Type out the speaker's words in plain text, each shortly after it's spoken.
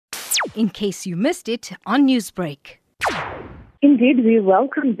in case you missed it on Newsbreak. Indeed, we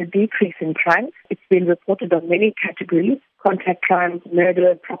welcome the decrease in crime. It's been reported on many categories: contract crimes,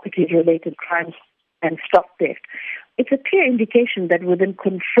 murder, property-related crimes, and stock theft. It's a clear indication that within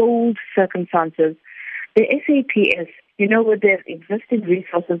controlled circumstances, the SAPS, with their existing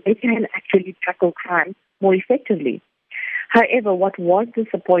resources, they can actually tackle crime more effectively. However, what was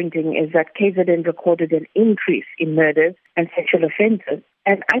disappointing is that KZN recorded an increase in murders and sexual offences.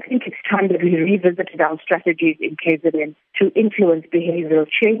 And I think it's time that we revisited our strategies in KZN to influence behavioural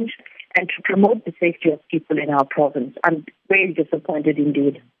change and to promote the safety of people in our province. I'm very disappointed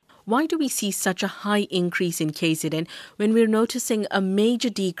indeed. Why do we see such a high increase in KZN when we're noticing a major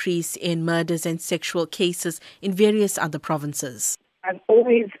decrease in murders and sexual cases in various other provinces? I've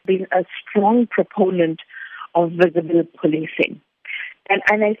always been a strong proponent of visible policing.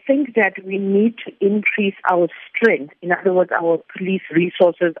 And I think that we need to increase our strength, in other words, our police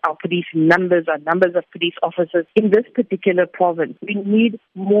resources, our police numbers, our numbers of police officers in this particular province. We need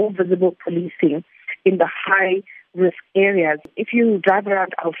more visible policing in the high-risk areas. If you drive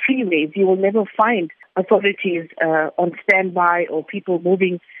around our freeways, you will never find authorities on standby or people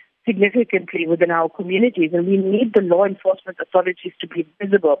moving significantly within our communities. And we need the law enforcement authorities to be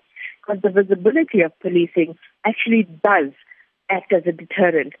visible, because the visibility of policing actually does act as a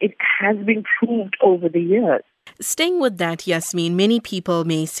deterrent. It has been proved over the years. Staying with that, Yasmin, many people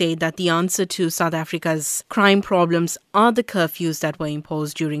may say that the answer to South Africa's crime problems are the curfews that were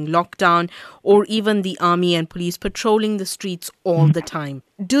imposed during lockdown, or even the army and police patrolling the streets all the time.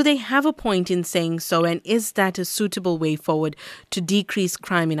 Do they have a point in saying so, and is that a suitable way forward to decrease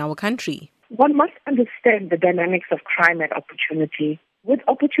crime in our country? One must understand the dynamics of crime and opportunity. With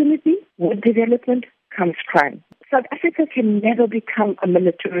opportunity, with development, comes crime. South Africa can never become a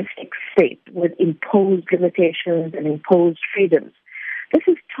militaristic state with imposed limitations and imposed freedoms. This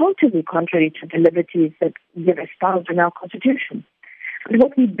is totally contrary to the liberties that we have espoused in our constitution. But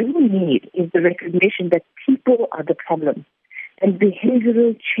what we do need is the recognition that people are the problem, and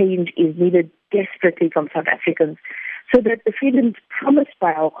behavioural change is needed desperately from South Africans so that the freedoms promised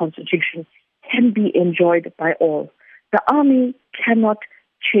by our constitution can be enjoyed by all. The army cannot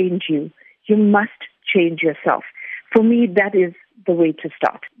change you. You must change yourself. For me, that is the way to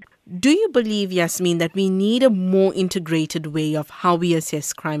start. Do you believe, Yasmin, that we need a more integrated way of how we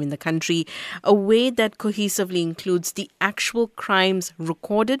assess crime in the country, a way that cohesively includes the actual crimes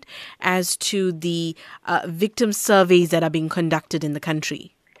recorded as to the victim surveys that are being conducted in the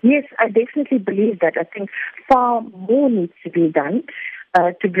country? Yes, I definitely believe that. I think far more needs to be done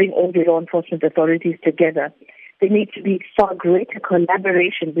to bring all the law enforcement authorities together. There needs to be far greater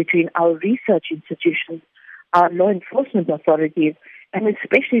collaboration between our research institutions, our law enforcement authorities, and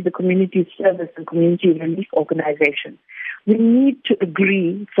especially the community service and community relief organizations. We need to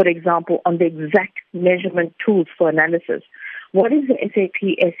agree, for example, on the exact measurement tools for analysis. What is the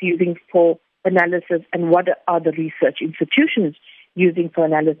SAPS using for analysis, and what are the research institutions using for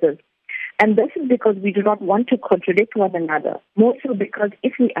analysis? And this is because we do not want to contradict one another. More so because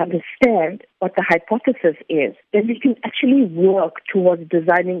if we understand what the hypothesis is, then we can actually work towards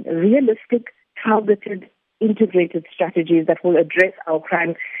designing realistic, targeted, integrated strategies that will address our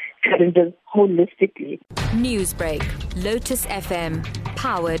crime challenges holistically. Newsbreak, Lotus FM,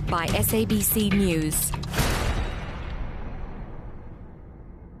 powered by SABC News.